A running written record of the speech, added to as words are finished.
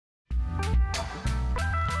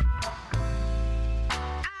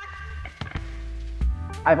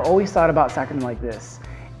I've always thought about Sacramento like this.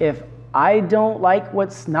 If I don't like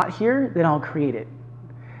what's not here, then I'll create it.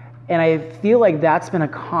 And I feel like that's been a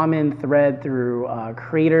common thread through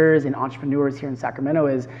creators and entrepreneurs here in Sacramento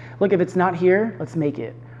is, look, if it's not here, let's make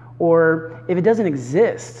it. Or if it doesn't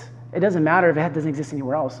exist, it doesn't matter if it doesn't exist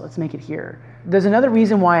anywhere else, let's make it here. There's another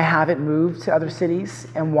reason why I haven't moved to other cities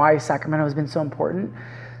and why Sacramento has been so important.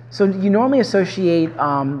 So you normally associate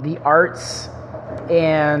the arts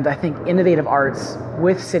and I think innovative arts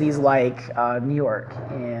with cities like New York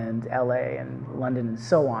and LA and London and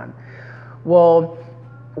so on. Well,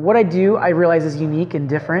 what I do, I realize is unique and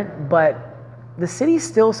different, but the city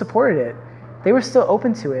still supported it. They were still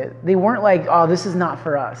open to it. They weren't like, oh, this is not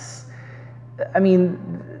for us. I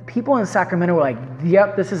mean, people in Sacramento were like,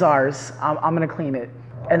 yep, this is ours. I'm gonna claim it.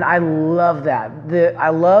 And I love that. I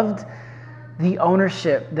loved the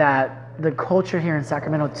ownership that the culture here in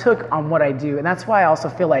Sacramento took on what I do. And that's why I also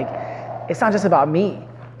feel like it's not just about me.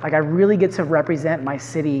 Like I really get to represent my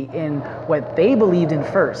city in what they believed in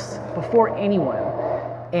first, before anyone.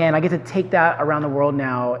 And I get to take that around the world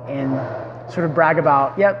now and sort of brag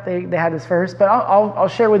about, yep, they had this first, but I'll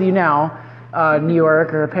share with you now, New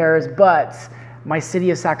York or Paris, but my city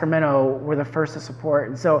of Sacramento were the first to support.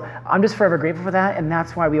 And so I'm just forever grateful for that. And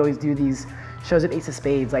that's why we always do these shows at Ace of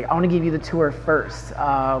Spades. Like I want to give you the tour first.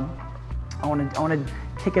 I want to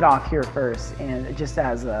kick it off here first, and just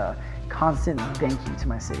as a constant thank you to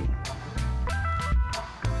my city.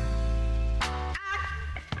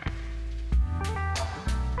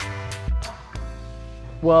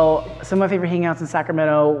 Well, some of my favorite hangouts in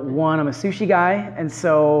Sacramento, one, I'm a sushi guy, and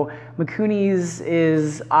so Mikuni's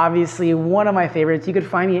is obviously one of my favorites. You could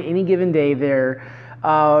find me at any given day there.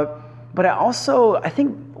 But I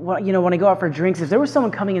think, when I go out for drinks, if there was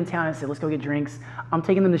someone coming in town and said, let's go get drinks, I'm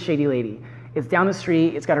taking them to Shady Lady. It's down the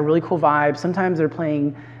street, it's got a really cool vibe. Sometimes they're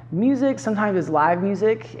playing music, sometimes it's live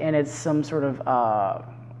music, and it's some sort of,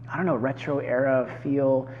 retro era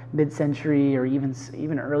feel, mid-century or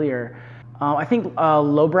even earlier. I think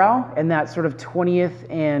Lowbrow and that sort of 20th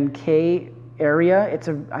and K area,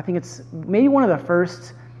 I think it's maybe one of the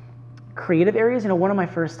first creative areas. One of my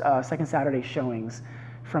first Second Saturday showings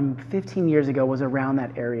from 15 years ago was around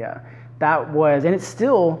that area. And it's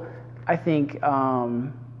still, I think, a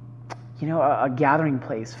gathering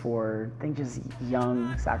place for, I think, just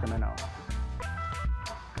young Sacramento.